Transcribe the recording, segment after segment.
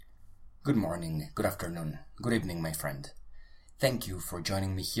Good morning, good afternoon, good evening, my friend. Thank you for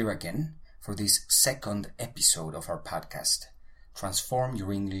joining me here again for this second episode of our podcast, Transform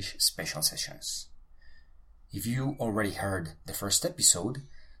Your English Special Sessions. If you already heard the first episode,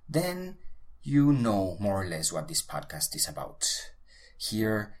 then you know more or less what this podcast is about.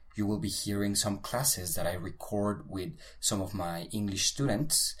 Here you will be hearing some classes that I record with some of my English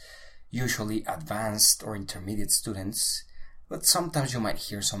students, usually advanced or intermediate students, but sometimes you might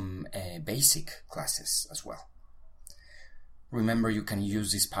hear some basic classes as well. Remember, you can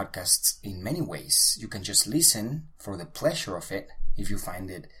use these podcasts in many ways. You can just listen for the pleasure of it, if you find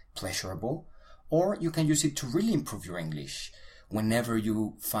it pleasurable, or you can use it to really improve your English. Whenever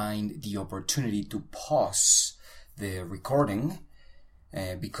you find the opportunity to pause the recording,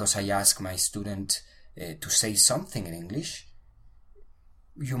 because I ask my student to say something in English,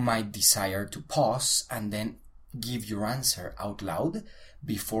 you might desire to pause and then give your answer out loud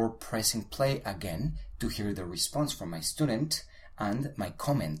before pressing play again to hear the response from my student and my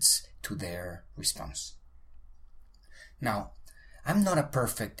comments to their response. Now, I'm not a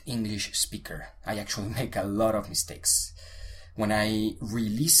perfect English speaker. I actually make a lot of mistakes. When I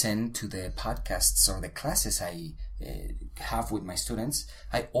re-listen to the podcasts or the classes I have with my students,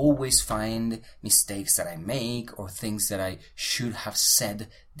 I always find mistakes that I make or things that I should have said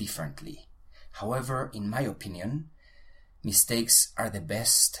differently. However, in my opinion, mistakes are the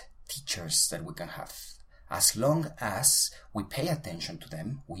best teachers that we can have. As long as we pay attention to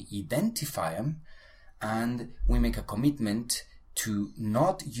them, we identify them, and we make a commitment to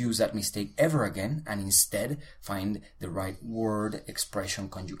not use that mistake ever again and instead find the right word, expression,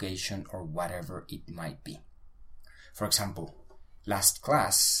 conjugation, or whatever it might be. For example, last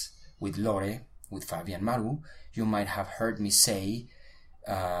class with Lore, with Fabian Maru, you might have heard me say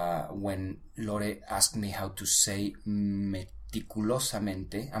when Lore asked me how to say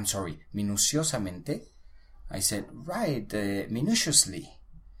minuciosamente, I said, right, minutiously.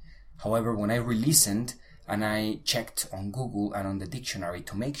 However, when I re-listened and I checked on Google and on the dictionary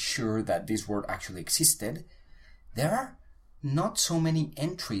to make sure that this word actually existed, there are not so many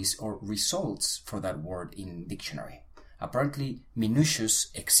entries or results for that word in dictionary. Apparently,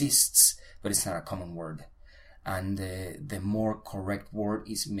 minutious exists, but it's not a common word. And the more correct word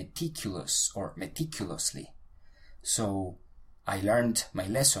is meticulous or meticulously. So I learned my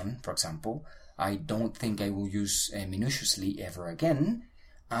lesson, for example. I don't think I will use minutiously ever again,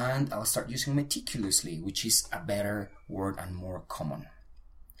 and I'll start using meticulously, which is a better word and more common.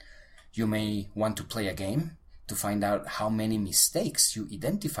 You may want to play a game to find out how many mistakes you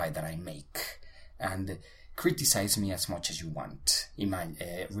identify that I make, and criticize me as much as you want.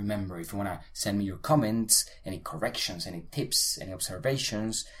 Remember, if you want to send me your comments, any corrections, any tips, any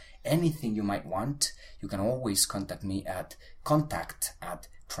observations, anything you might want, you can always contact me at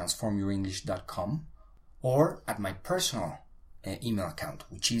contact@transformyourenglish.com or at my personal email account,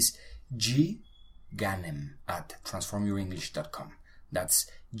 which is gganem@transformyourenglish.com. That's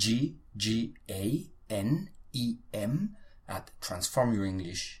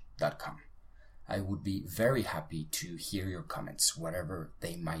gganem@transformyourenglish.com. I would be very happy to hear your comments, whatever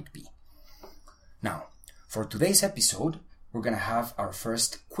they might be. Now, for today's episode, we're going to have our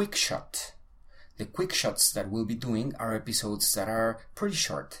first quick shot. The quick shots that we'll be doing are episodes that are pretty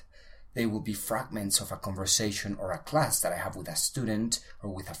short. They will be fragments of a conversation or a class that I have with a student or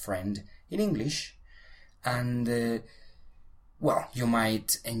with a friend in English. And, you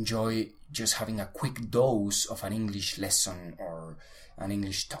might enjoy just having a quick dose of an English lesson or an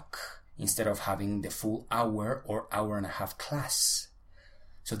English talk, instead of having the full hour or hour and a half class.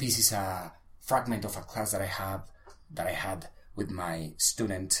 So this is a fragment of a class that I had with my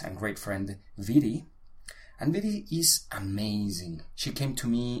student and great friend Viri. And Viri is amazing. She came to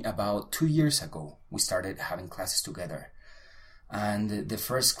me about 2 years ago. We started having classes together. And the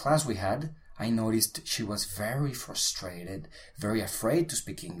first class we had, I noticed she was very frustrated, very afraid to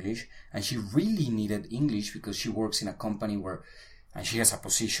speak English, and she really needed English because she works in a company and she has a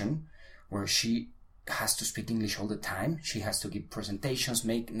position where she has to speak English all the time. She has to give presentations,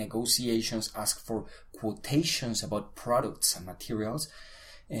 make negotiations, ask for quotations about products and materials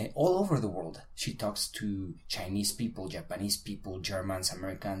all over the world. She talks to Chinese people, Japanese people, Germans,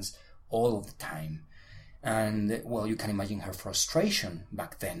 Americans, all of the time. And, you can imagine her frustration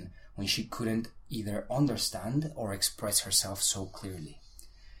back then when she couldn't either understand or express herself so clearly.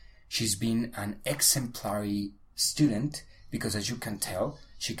 She's been an exemplary student because, as you can tell,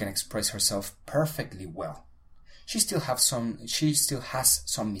 she can express herself perfectly well. She still has some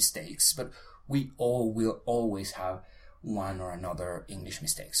mistakes, but we all will always have one or another English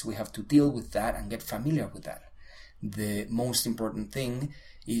mistakes. We have to deal with that and get familiar with that. The most important thing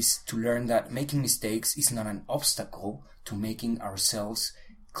is to learn that making mistakes is not an obstacle to making ourselves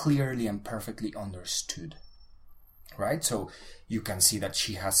clearly and perfectly understood. Right? So you can see that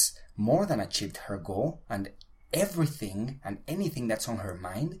she has more than achieved her goal, and everything and anything that's on her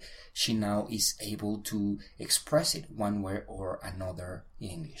mind, she now is able to express it one way or another in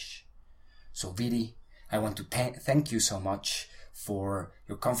English. So Viri, I want to thank you so much for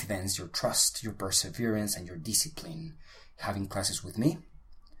your confidence, your trust, your perseverance, and your discipline having classes with me.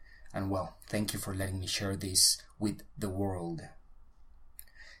 And well, thank you for letting me share this with the world.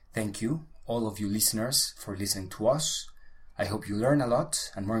 Thank you, all of you listeners, for listening to us. I hope you learn a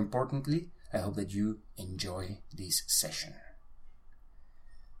lot, and more importantly, I hope that you enjoy this session.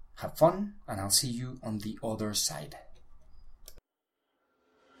 Have fun, and I'll see you on the other side.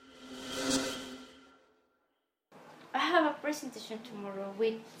 I have a presentation tomorrow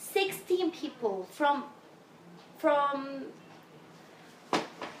with 16 people from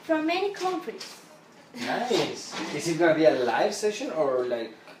many countries. Nice. Is it going to be a live session or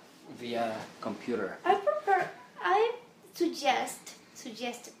like via computer? I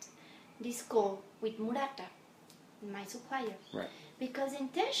suggested this call with Murata, my supplier. Right. Because the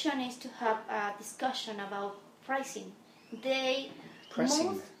intention is to have a discussion about pricing.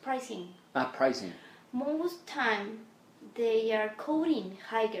 Pricing. Pricing. Most time they are coding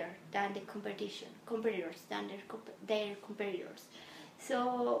higher than the competitors than their competitors.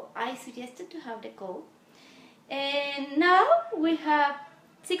 So I suggested to have the call, and now we have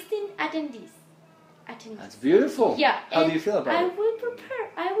 16 attendees. That's beautiful. Yeah. How do you feel about it? I will prepare.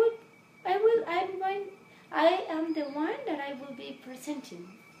 I am the one that I will be presenting.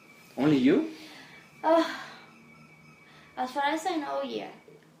 Only you? As far as I know, yeah,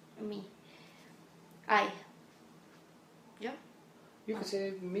 me. Yeah. You can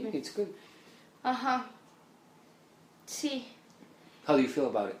say me. It's good. See. How do you feel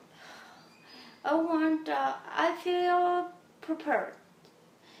about it? I feel prepared,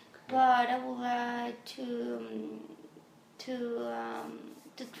 but I would like to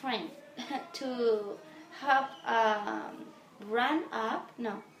train, to have run up.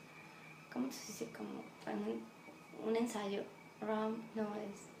 No, ¿cómo se dice? Como un ensayo. Run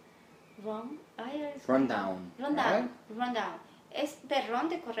down. Es de run,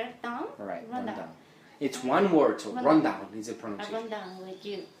 de correr, down. Right. Run down. It's one word, so run down is a I pronunciation. run down with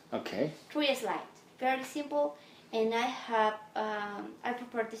you. Okay. 3 slides, very simple, and I have I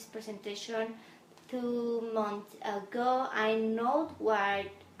prepared this presentation 2 months ago. I know what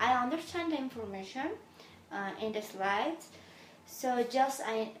I understand the information in the slides, so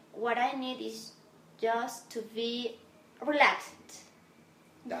what I need is just to be relaxed.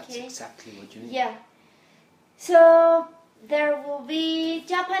 That's okay? exactly what you need. Yeah. So there will be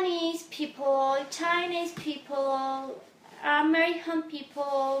Japanese people, Chinese people, American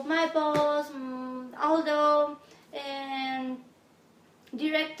people, my boss, Aldo, and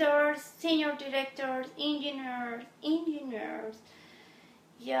directors, senior directors, engineers.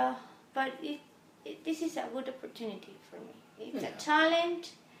 Yeah, but this is a good opportunity for me. It's a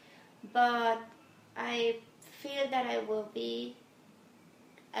challenge, but I feel that I will be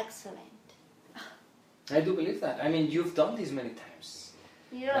excellent. I do believe that. I mean, you've done this many times.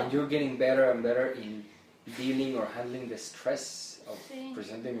 Yeah. And you're getting better and better in dealing or handling the stress of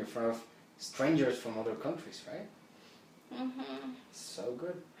presenting in front of strangers from other countries, right? Mm-hmm. So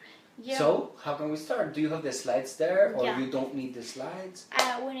good. Yeah. So, how can we start? Do you have the slides there, or Yeah. you don't need the slides?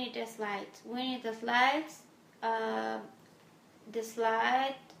 We need the slides. The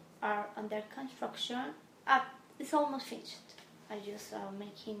slides are under construction. It's almost finished. I just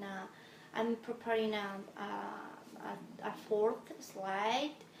I'm preparing a 4th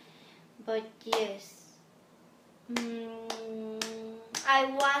slide, but yes. Let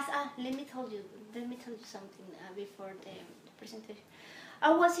me tell you something before the presentation.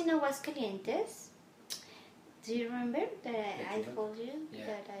 I was in Aguascalientes. Do you remember that I told you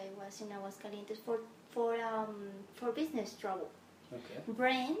that I was in Aguascalientes for business travel? Okay.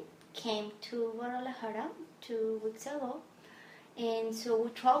 Brain came to Guadalajara 2 weeks ago, and so we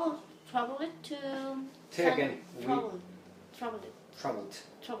traveled to. Say again. Traveled.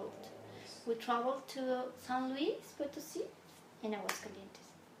 We traveled to San Luis Potosí and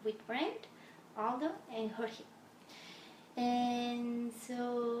Aguascalientes with Brent, Aldo, and Jorge. And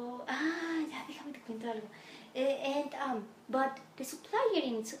so, ya déjame te cuento algo. But the supplier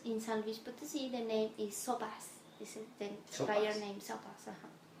in San Luis Potosí, the name is Sopas. Is the supplier name Sopas?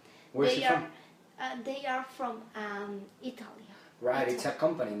 Where's it from? They are from Italy. Right, it's a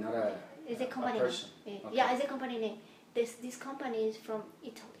company, not a. It's a company person. name. Okay. Yeah, it's a company name. This company is from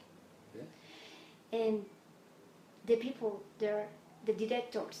Italy. Yeah. And the people there the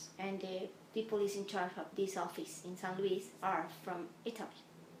directors and the people is in charge of this office in San Luis are from Italy.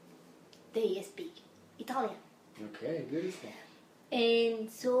 They speak Italian. Okay, beautiful. And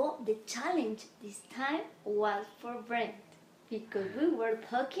so the challenge this time was for Brent, because we were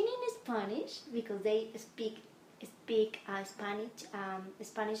talking in Spanish, because they speak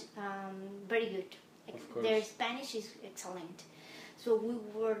Spanish very good. Of course. Their Spanish is excellent. So we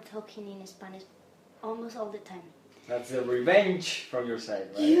were talking in Spanish almost all the time. That's the revenge from your side,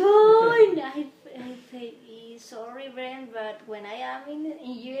 right? Yeah, and I say, sorry, Brent, but when I am in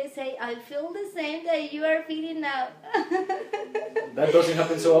USA, I feel the same that you are feeling now. That doesn't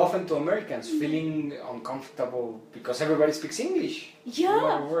happen so often to Americans, feeling uncomfortable because everybody speaks English. Yeah, no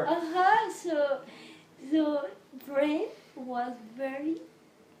matter where. So Brent was very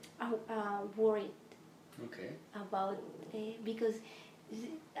worried Okay. about because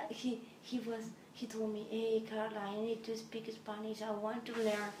he told me, hey Carla, I need to speak Spanish, I want to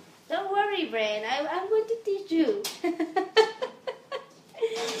learn. Don't worry, Brent, I'm going to teach you.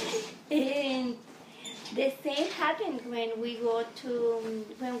 And the same happened when we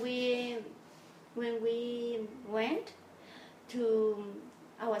went to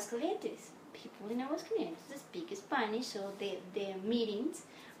Aguascalientes. People in Aguascalientes speak Spanish, so the meetings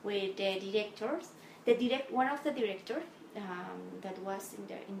with the directors, one of the directors that was in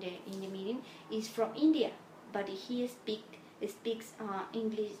the meeting is from India, but he speaks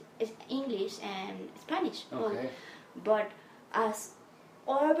English and Spanish. Okay. But as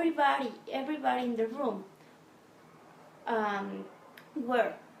everybody in the room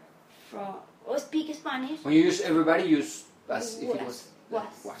were from or speak Spanish. When you use everybody, use as if it was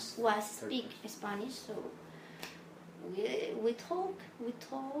speak Spanish. So we talk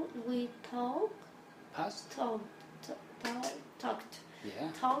past. talked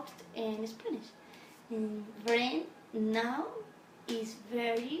Yeah. talked in Spanish. And Brent now is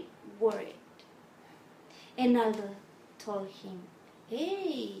very worried. And Aldo told him,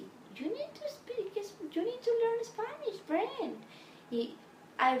 "Hey, you need to learn Spanish, Brent."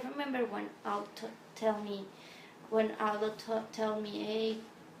 I remember when Aldo tell me, "Hey,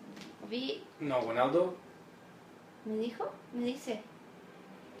 No, Ronaldo. me dice.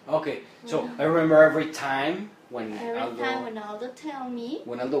 Okay, so I remember every time when When Aldo tell me,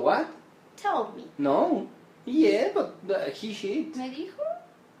 When Aldo what? tell me. No. Yeah, but he. Me dijo,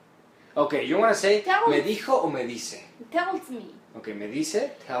 Okay, you want to say Tells. me dijo o me dice? tells me. Okay, me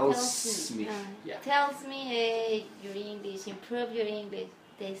dice tells me. Yeah. Tells me, hey, your English, improve your English.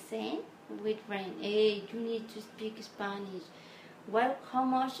 The same with Brent. Hey, you need to speak Spanish. Well, how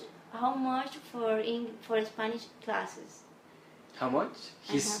much for Spanish classes? How much?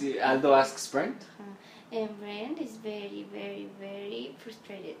 Aldo asks Brent. And Brent is very, very, very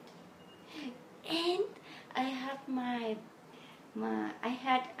frustrated. And I have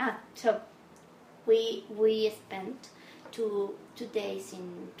so we spent 3 days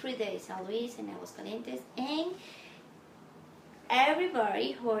in San Luis and Aguascalientes, and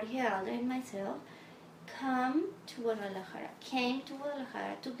everybody, Jorge, Aldo, and myself, came to Guadalajara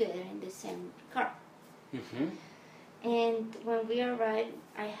together in the same car. Mm-hmm. And when we arrived,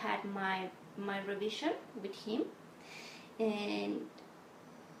 I had my revision with him, and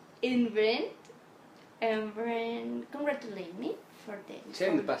Brent congratulated me for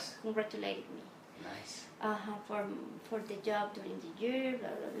congratulated me. Nice. For the job during the year,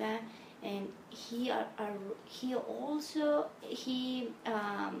 blah blah blah, and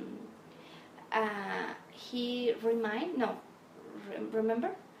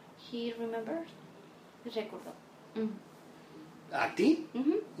recordó. A ti?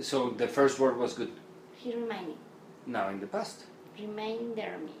 Mm-hmm. So the first word was good. He reminded. Now in the past.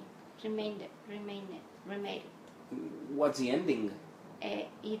 Reminded. What's the ending? Ed.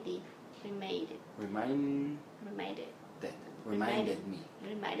 Reminded. Reminded me.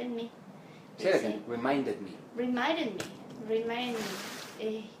 Reminded me. Say it again. Reminded me. Reminded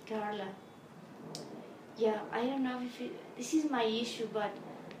me. Carla. Yeah, I don't know if this is my issue, but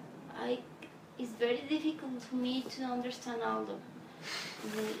it's very difficult for me to understand Aldo.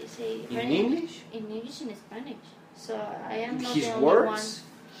 In English? In English and Spanish. So I am not his the only words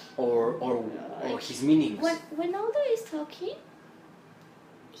one. or his meanings. When Aldo is talking,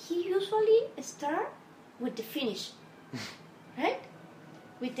 he usually starts with the finish, right?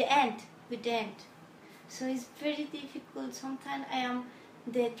 With the end. So it's very difficult. Sometimes I am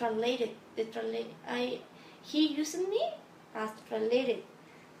the translated. He uses me as translated.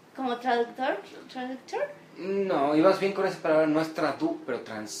 Como traductor. No, ibas bien con esa palabra, no es pero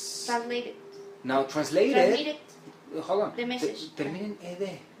Translated. Now translated. Transmitted. Hold on. The message. Termina en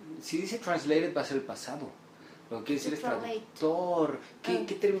ed. Si dice translated va a ser el pasado. Lo que quiere decir To es translate. traductor.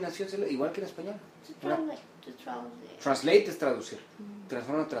 ¿Qué terminación es? Igual que en español. To translate. To translate. Translate es traducir.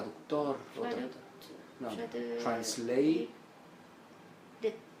 Transforma traductor. O traductor. No. Translate.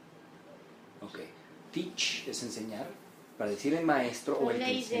 Ok. Teach es enseñar. Para decir el maestro o el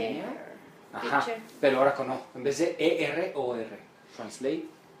que enseña. Ajá. Pero ahora con O. En vez de ER o R. Translate.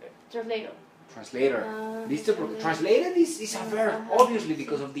 Translator. ¿Viste? Porque translated is a verb. Obviously,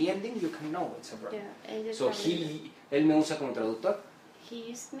 because of the ending, you can know it's a verb. Yeah, So él me usa como traductor.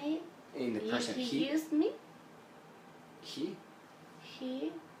 He used me. In the present. He used me. He.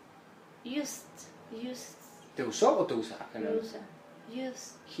 He used. ¿Te usó o te usa?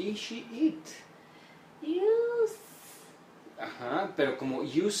 Used. He, she, it. Used. Ajá, pero como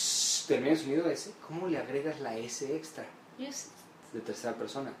use termina en sonido S, ¿cómo le agregas la S extra? Used. De tercera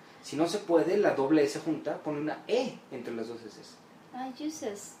persona. Si no se puede, la doble S junta, pone una E entre las dos S.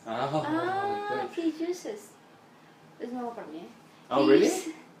 Uses. Good. He uses. Es nuevo para mí. Oh, really?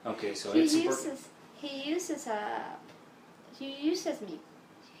 Okay, so it's important. He uses me.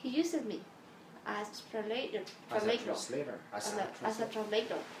 He uses me as translator. As a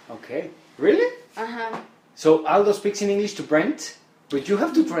translator. Okay. Really? So Aldo speaks in English to Brent, but you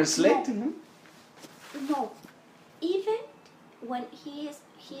have to translate. No. Even when he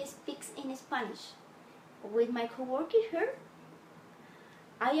speaks in Spanish with my coworker here,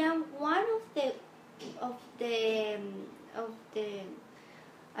 I am one of the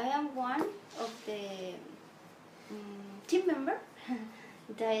team member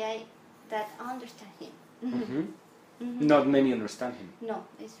that understand him. Not many understand him. No,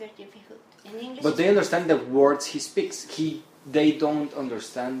 it's very difficult. In English, but they understand the words he speaks. They don't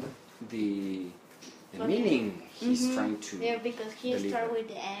understand the meaning he's trying to. Yeah, because he starts with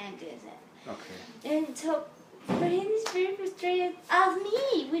the end. Okay. And so, but he is very frustrated as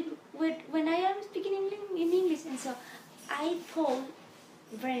me with when I am speaking in English, and so I told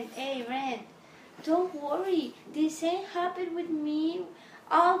Brent, "Hey, Brent, don't worry. The same happened with me.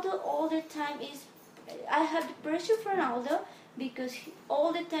 Aldo all the time is. I have the pressure from Aldo because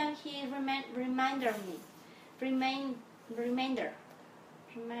all the time he remember.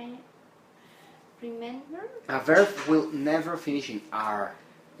 A verb will never finish in R.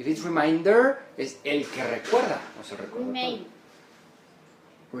 If it's reminder, es el que recuerda. O sea, recuerda.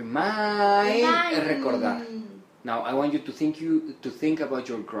 Remind es recordar. Now I want you to think about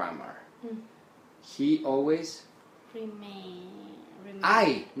your grammar. He always.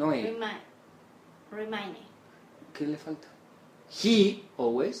 Remind me. ¿Qué le falta? He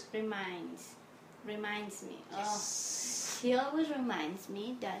always reminds me. Yes. He always reminds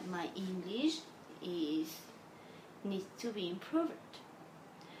me that my English needs to be improved.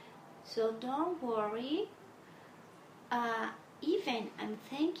 So don't worry. Even I'm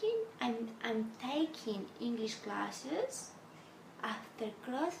taking English classes after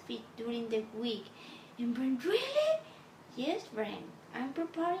CrossFit during the week. And Brent, really? Yes, Brent. I'm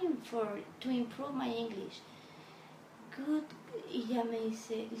preparing to improve my English. Good. Y ella me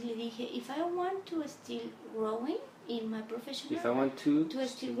dice, le dije, if I want to still growing in my professional, if I want to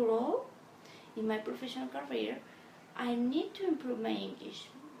still grow in my professional career, I need to improve my English.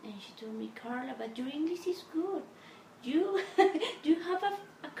 And she told me, Carla, but your English is good. You have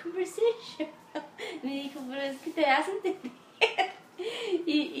a conversation. Me dijo, pero es que te das a entender.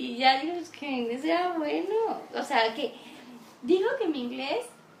 Y ya digo, es que mi inglés era bueno. O sea, que digo que mi inglés,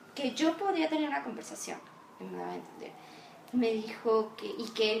 que yo podría tener una conversación. Me daba a entender. Me dijo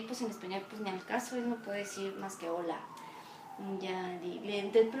que él, pues en español, pues ni al caso, él no puede decir más que hola. Ya,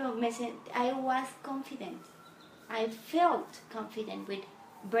 pero I was confident. I felt confident with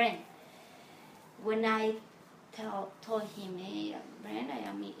Brent when I told him, hey, Brent, I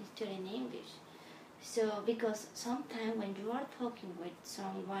am studying English. So, because sometimes when you are talking with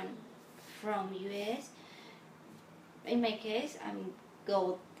someone from US, in my case, I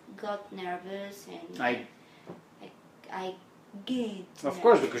got nervous and I get of nervous.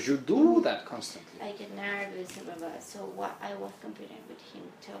 course, because you do that constantly. I get nervous, blah, blah, blah. So I was confident with him,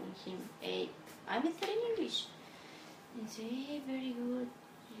 telling him, hey, I'm studying English. And he said, hey, very good,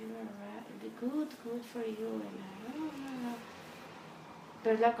 you're right, good for you. And no.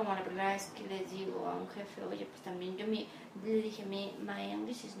 Pero como la primera vez que les digo a un jefe, oye, pues también yo le dije, my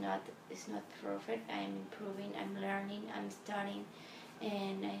English is not perfect, I'm improving, I'm learning, I'm studying.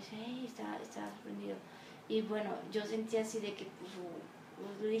 And I said, hey, está aprendido. Y bueno, yo sentía así de que,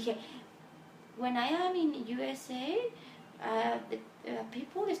 pues, le dije, when I am in USA, the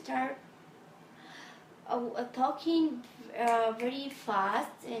people start talking very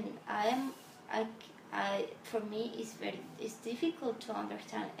fast, and for me it's difficult to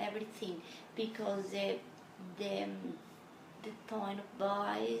understand everything because the tone of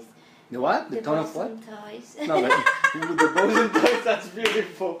voice. The what? The tone of what? Toys. No, the boson toys, that's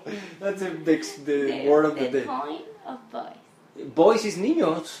beautiful. That's the word of the day. The tone of voice. Boys is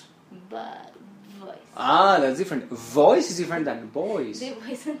niños. But voice. Ah, that's different. Voice is different than boys. The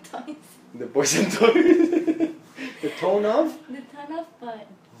voice and toys. The boys and toys. The tone of? The tone of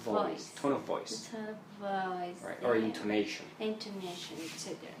voice. Tone of voice. The tone of voice. Right. Or intonation. Intonation,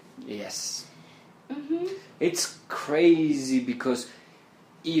 etc. Yes. Mm-hmm. It's crazy because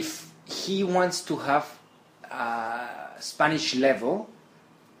if he wants to have a Spanish level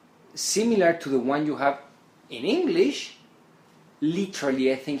similar to the one you have in English,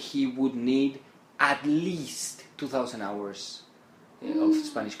 literally I think he would need at least 2,000 hours of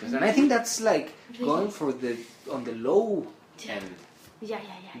Spanish class. And I think that's like going for on the low end. Yeah.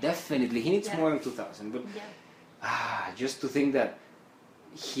 Definitely. He needs more than 2,000. But just to think that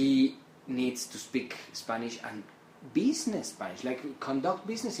he needs to speak Spanish and business Spanish, like conduct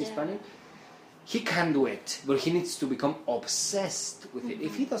business in Spanish, he can do it, but he needs to become obsessed with it.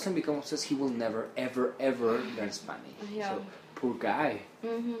 If he doesn't become obsessed, he will never, ever, ever learn Spanish. So, poor guy.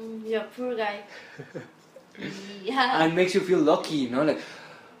 Yeah, poor guy. Yeah. And makes you feel lucky, you know, like,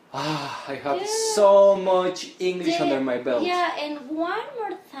 I have so much English under my belt. Yeah, and one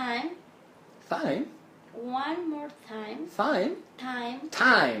more time. Fine. One more time. Fine.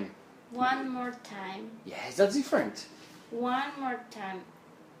 Time. One more time. Yes, that's different. One more time.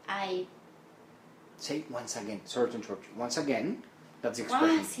 I say it once again. Sorry to interrupt you. Once again, that's the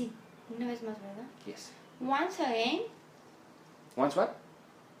expression. Sí. Una vez más, ¿verdad? Yes. Once again. Once what?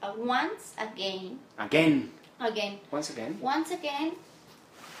 Once again. Again. Once again.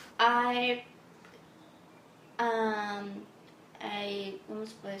 I ¿cómo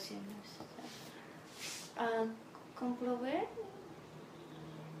se puede decir? Comprobé.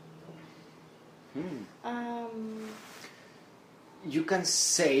 You can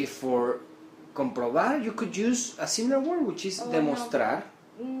say for comprobar, you could use a similar word, which is demostrar.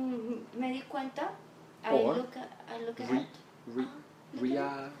 No. Me di cuenta. I look at it.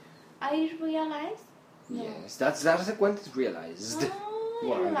 I realized. No. Yes, that's the point. It's realized.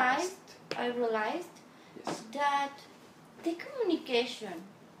 I realized that the communication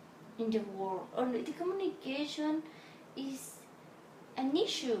in the world, or the communication is an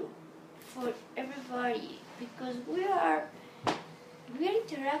issue for everybody, because we are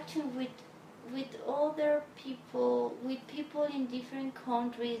interacting with other people, with people in different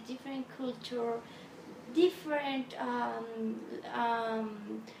countries, different culture, different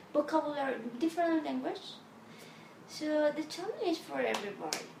vocabulary, different language. So the challenge is for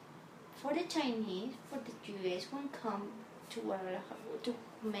everybody, for the Chinese, for the US, when come to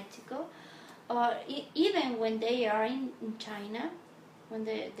Mexico, or even when they are in China, when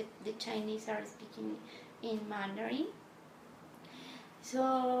the Chinese are speaking in Mandarin.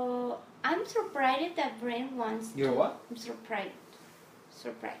 So I'm surprised that Brent wants You're what? I'm surprised.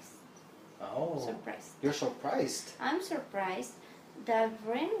 Oh. Surprised. You're surprised. I'm surprised that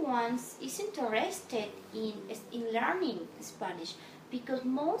Brent is interested in learning Spanish, because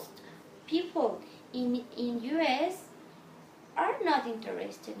most people in US are not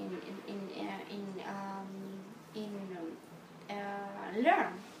interested in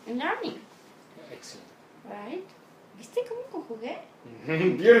learning. Excellent. Right? ¿Viste cómo conjugué?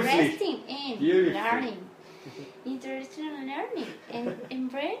 Beautifully. Interested in learning. Interested in learning.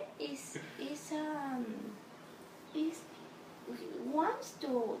 And Brent is wants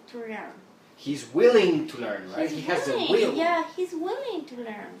to learn. He's willing to learn, right? He has the will. Yeah, he's willing to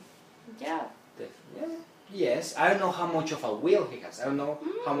learn. Yeah. Yes, I don't know how much of a will he has. I don't know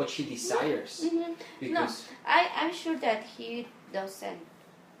how much he desires. Mm-hmm. Because I'm sure that he doesn't.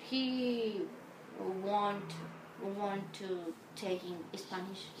 He want to take in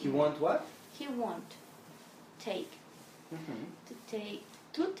Spanish. He want what? He won't take.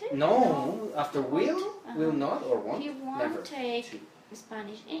 To take. No, after will not or won't. He won't never. take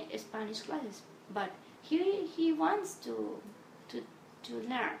Spanish classes, but he wants to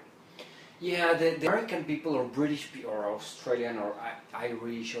learn. Yeah, the American people or British or Australian or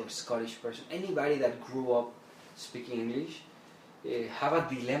Irish or Scottish person, anybody that grew up speaking English, have a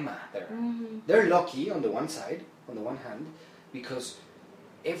dilemma there. They're lucky on the one hand, because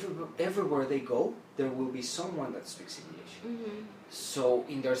everywhere they go, there will be someone that speaks English. So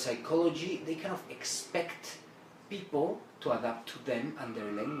in their psychology, they kind of expect people to adapt to them and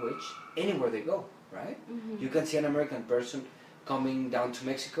their language anywhere they go, right? You can see an American person coming down to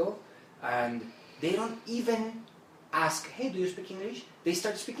Mexico, and they don't even ask, hey, do you speak English? They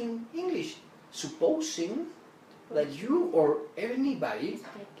start speaking English, supposing that you or anybody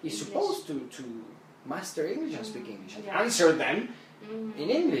is supposed to master English and speak English and Yeah. answer them in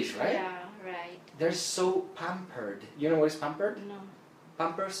English, right? Yeah, right. They're so pampered. You know what is pampered? No.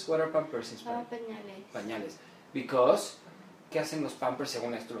 Pampers, what are pampers in Spanish? Pañales. Pañales. Because, ¿qué hacen los pampers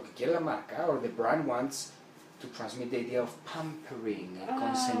según esto? Lo que quiere la marca or the brand wants to transmit the idea of pampering,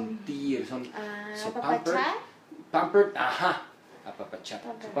 consentir. So pampered, ajá,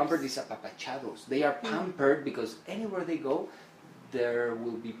 apapachado. So pampered is apapachados. They are pampered because anywhere they go, there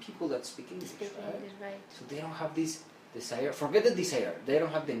will be people that speak English, right? So they don't have this desire, forget the desire, they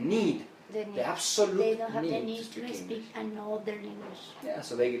don't have the need. The absolute they don't have the need need to speak speak another language. Yeah,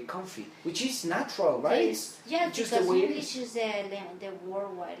 so they get comfy, which is natural, right? Yes, it's just because the way English is the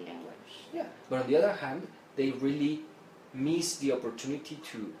worldwide language. Yeah, but on the other hand, they really miss the opportunity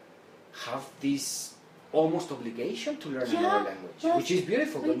to have this almost obligation to learn another language, which is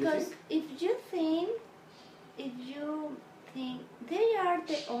beautiful, don't you think? Because if you think they are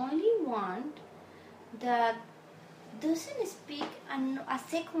the only one that doesn't speak a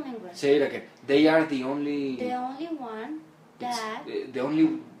second language. Say it again. They are the only. The only one that. The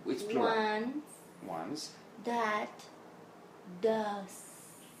only. It's plural. Ones that don't.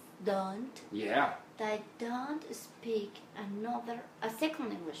 Yeah. That don't speak a second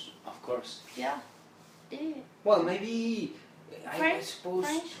language. Of course. Yeah. Well, maybe. French, I suppose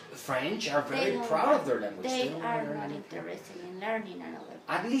French are very proud of their language. They are not interested in learning another.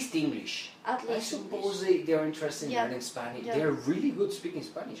 At least English. I suppose they are interested in learning Spanish. Yeah. They are really good speaking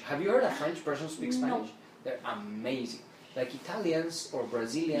Spanish. Have you heard a French person speak Spanish? No. They're amazing. Like Italians or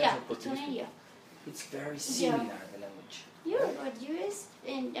Brazilians or Portuguese. It's very similar, the language. Yeah, but US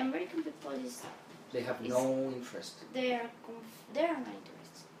and American people they have no interest. They are not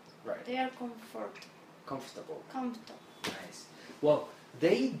interested. Right. They are comfortable. Nice. Well,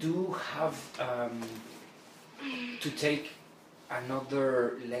 they do have to take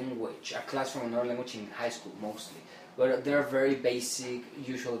another language, a class from another language in high school mostly. But they're very basic,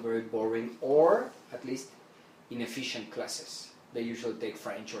 usually very boring, or at least inefficient classes. They usually take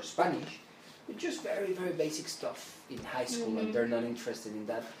French or Spanish, but just very, very basic stuff in high school, and they're not interested in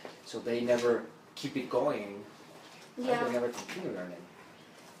that, so they never keep it going. Yeah. They never continue learning.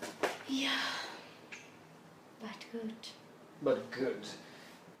 Yeah. But good.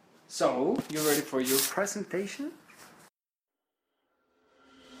 So, you ready for your presentation?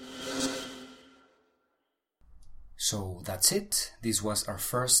 So that's it. This was our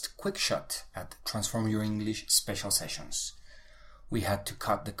first quick shot at Transform Your English special sessions. We had to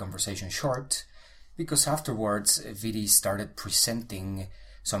cut the conversation short because afterwards Vidi started presenting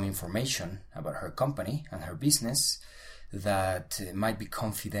some information about her company and her business that might be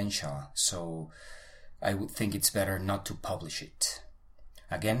confidential, so I would think it's better not to publish it.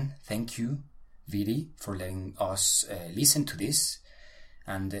 Again, thank you, Vidi, for letting us listen to this.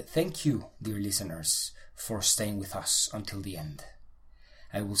 And thank you, dear listeners, for staying with us until the end.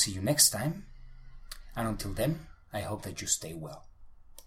 I will see you next time. And until then, I hope that you stay well.